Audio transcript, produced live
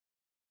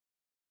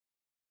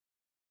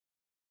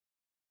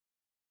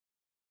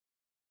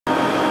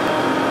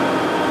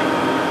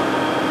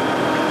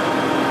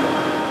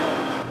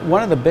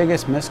One of the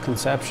biggest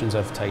misconceptions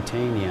of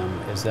titanium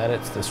is that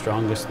it's the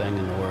strongest thing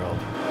in the world.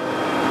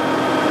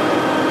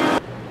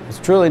 It's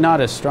truly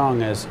not as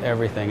strong as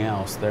everything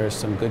else. There's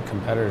some good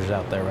competitors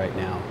out there right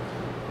now.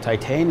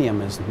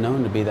 Titanium is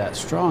known to be that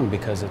strong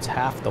because it's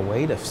half the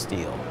weight of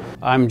steel.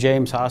 I'm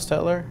James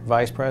Hostetler,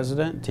 Vice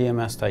President,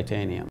 TMS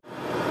Titanium.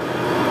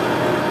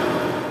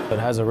 It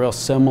has a real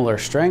similar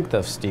strength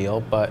of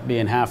steel, but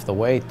being half the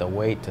weight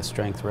to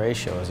strength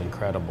ratio is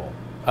incredible.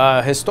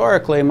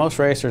 Historically, most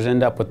racers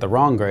end up with the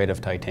wrong grade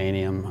of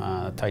titanium.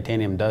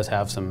 Titanium does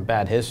have some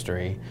bad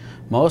history.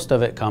 Most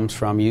of it comes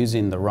from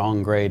using the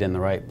wrong grade in the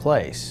right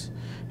place.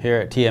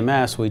 Here at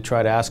TMS, we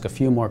try to ask a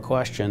few more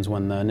questions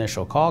when the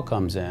initial call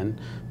comes in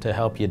to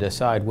help you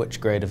decide which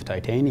grade of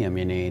titanium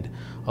you need.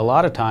 A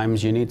lot of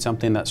times you need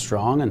something that's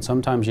strong, and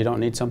sometimes you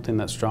don't need something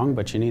that's strong,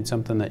 but you need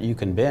something that you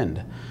can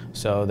bend.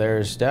 So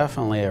there's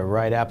definitely a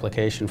right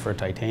application for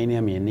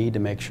titanium. You need to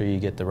make sure you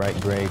get the right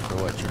grade for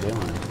what you're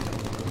doing.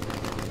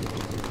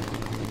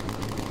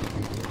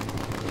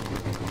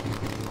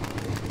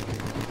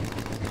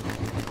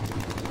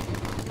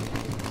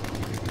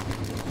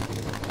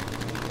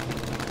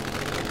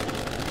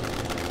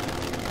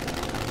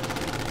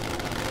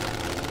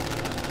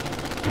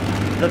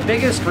 The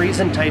biggest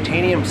reason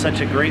titanium is such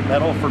a great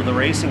metal for the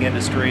racing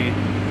industry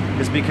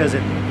is because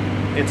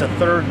it's a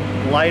third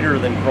lighter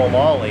than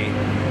chromoly.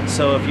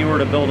 So if you were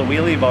to build a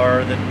wheelie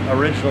bar that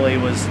originally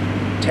was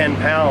 10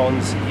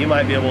 pounds, you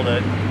might be able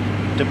to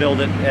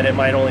build it and it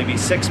might only be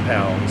 6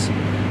 pounds.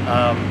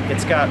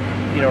 It's got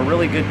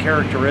really good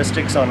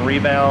characteristics on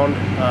rebound.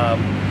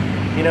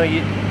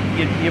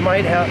 You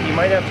might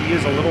have to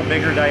use a little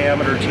bigger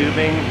diameter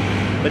tubing,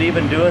 but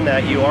even doing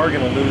that, you are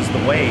going to lose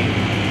the weight.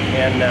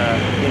 And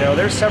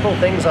there's several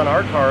things on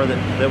our car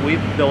that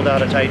we've built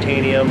out of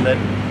titanium that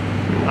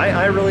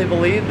I really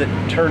believe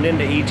that turned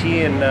into ET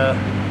in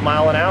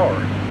mile an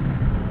hour.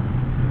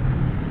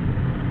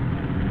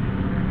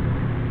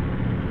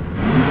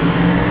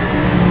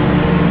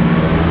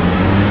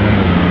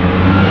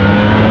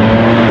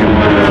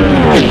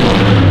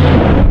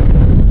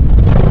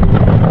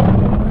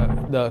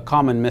 The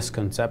common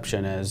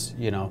misconception is,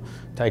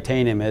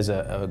 titanium is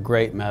a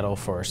great metal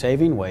for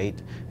saving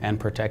weight and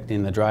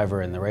protecting the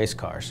driver in the race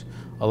cars.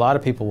 A lot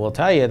of people will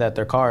tell you that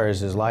their car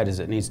is as light as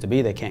it needs to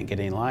be, they can't get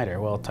any lighter.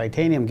 Well,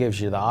 titanium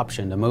gives you the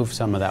option to move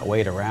some of that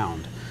weight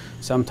around.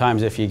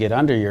 Sometimes if you get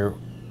under your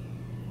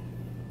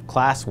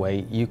class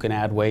weight, you can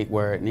add weight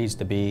where it needs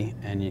to be,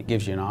 and it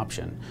gives you an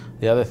option.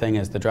 The other thing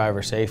is the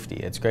driver safety.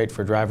 It's great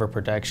for driver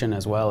protection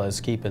as well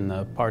as keeping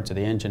the parts of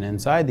the engine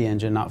inside the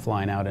engine, not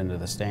flying out into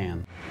the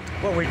stand.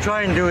 What we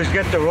try and do is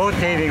get the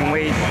rotating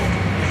weight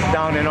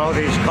down in all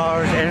these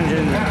cars,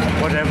 engines,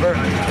 whatever.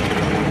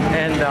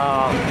 And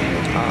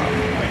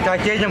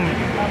titanium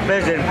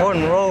plays an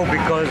important role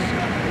because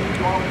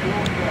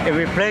it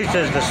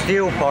replaces the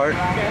steel part,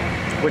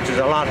 which is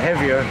a lot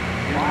heavier.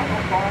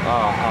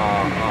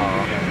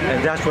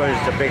 And that's where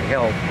it's a big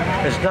help.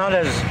 It's not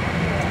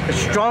it's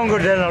stronger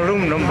than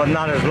aluminum, but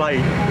not as light.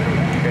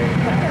 Okay,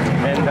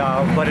 and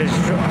but it's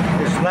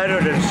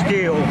lighter than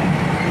steel.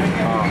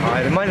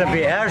 It might not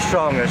be as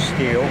strong as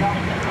steel,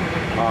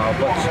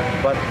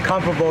 but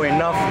comparable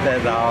enough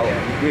that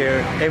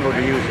we're able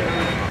to use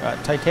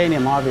it.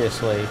 Titanium,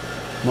 obviously,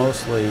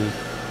 mostly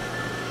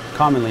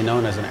commonly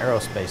known as an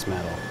aerospace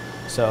metal.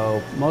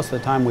 So most of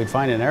the time we'd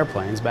find in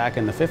airplanes back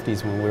in the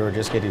 50s when we were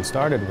just getting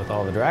started with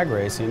all the drag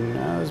racing,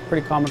 it was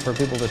pretty common for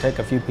people to take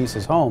a few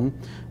pieces home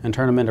and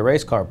turn them into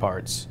race car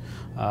parts.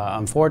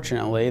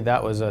 Unfortunately,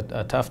 that was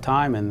a tough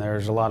time, and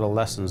there's a lot of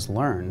lessons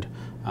learned.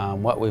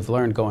 What we've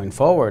learned going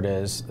forward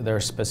is there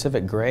are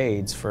specific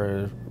grades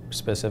for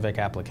specific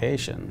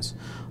applications.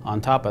 On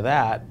top of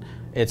that,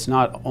 it's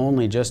not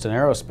only just an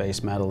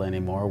aerospace metal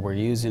anymore, we're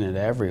using it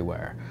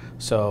everywhere.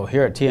 So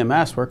here at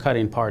TMS, we're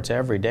cutting parts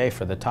every day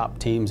for the top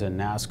teams in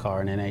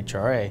NASCAR and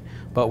NHRA,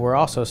 but we're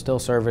also still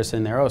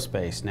servicing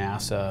aerospace,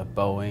 NASA,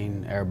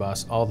 Boeing,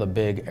 Airbus, all the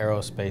big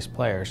aerospace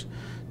players.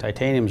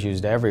 Titanium's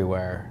used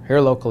everywhere. Here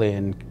locally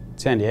in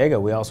San Diego,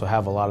 we also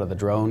have a lot of the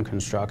drone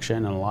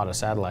construction and a lot of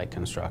satellite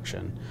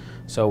construction.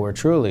 So we're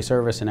truly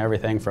servicing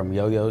everything from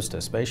yo-yos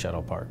to space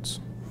shuttle parts.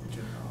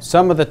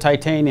 Some of the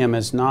titanium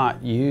is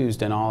not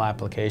used in all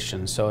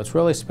applications, so it's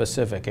really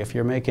specific. If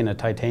you're making a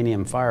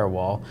titanium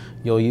firewall,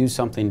 you'll use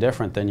something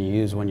different than you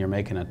use when you're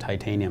making a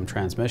titanium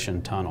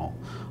transmission tunnel.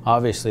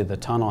 Obviously, the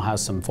tunnel has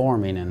some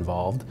forming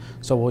involved,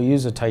 so we'll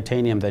use a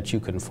titanium that you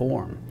can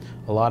form.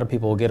 A lot of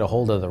people will get a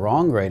hold of the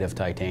wrong grade of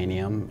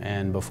titanium,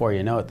 and before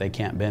you know it, they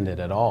can't bend it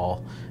at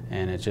all,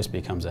 and it just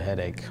becomes a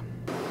headache.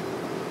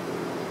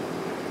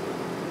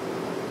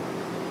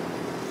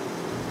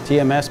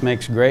 TMS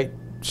makes great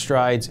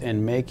strides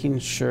in making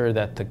sure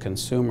that the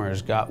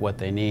consumers got what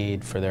they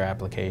need for their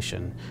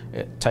application.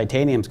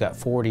 Titanium's got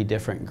 40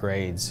 different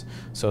grades,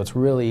 so it's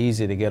really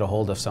easy to get a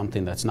hold of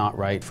something that's not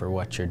right for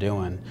what you're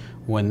doing.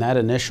 When that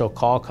initial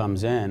call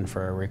comes in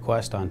for a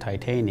request on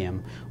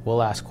titanium,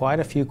 we'll ask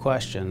quite a few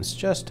questions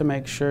just to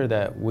make sure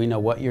that we know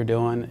what you're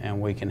doing and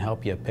we can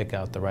help you pick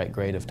out the right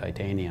grade of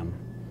titanium.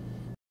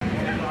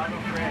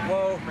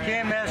 Well,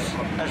 TMS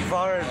as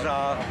far as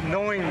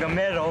knowing the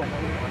metal,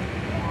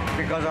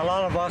 because a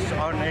lot of us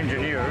aren't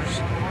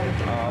engineers.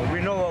 We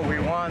know what we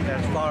want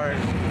as far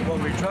as what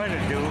we're trying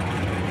to do,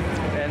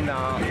 and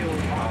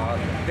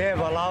they have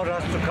allowed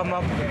us to come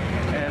up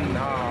and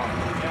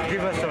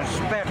give us some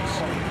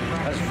specs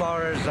as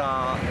far as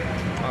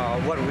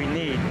what we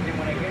need,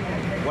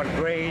 what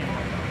grade,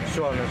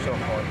 so on and so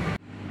forth.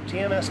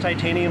 TMS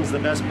Titanium is the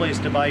best place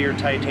to buy your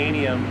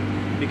titanium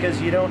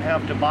because you don't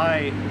have to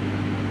buy,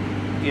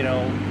 you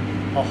know,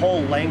 a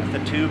whole length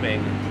of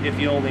tubing if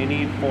you only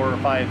need 4 or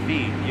 5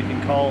 feet. You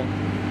can call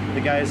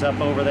the guys up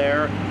over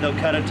there, they'll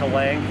cut it to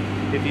length.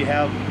 If you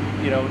have,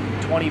 you know,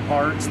 20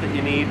 parts that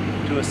you need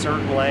to a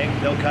certain length,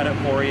 they'll cut it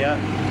for you.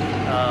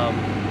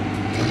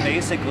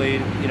 Basically,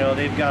 you know,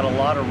 they've got a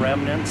lot of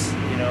remnants,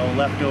 you know,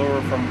 left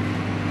over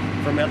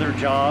from other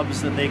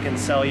jobs that they can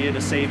sell you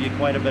to save you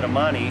quite a bit of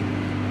money.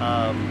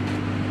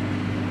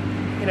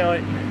 You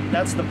know,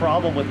 that's the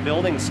problem with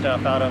building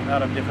stuff out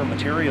of different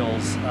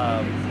materials.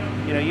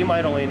 You know, you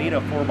might only need a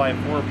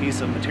 4x4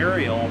 piece of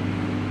material,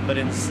 but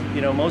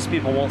you know, most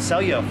people won't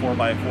sell you a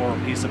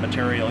 4x4 piece of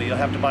material. You'll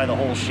have to buy the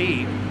whole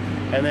sheet,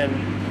 and then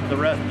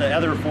the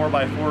other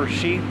 4x4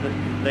 sheet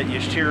that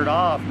you sheared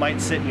off might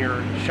sit in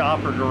your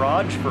shop or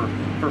garage for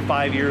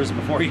 5 years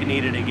before you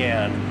need it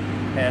again.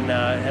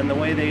 And the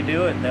way they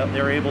do it,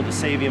 they're able to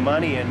save you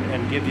money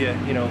and give you,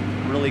 you know,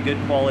 really good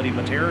quality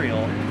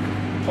material.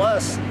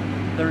 Plus,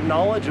 they're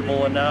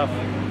knowledgeable enough.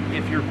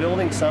 If you're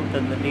building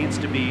something that needs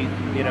to be,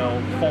 you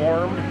know,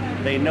 formed,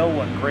 they know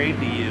what grade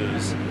to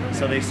use.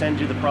 So they send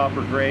you the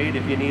proper grade.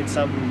 If you need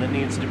something that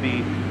needs to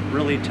be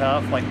really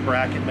tough, like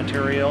bracket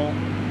material,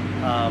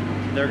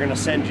 they're going to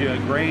send you a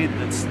grade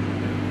that's,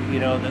 you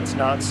know, that's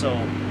not so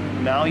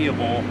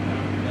malleable,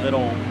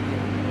 that'll,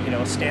 you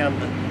know, stand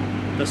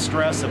the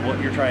stress of what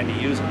you're trying to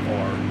use it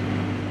for.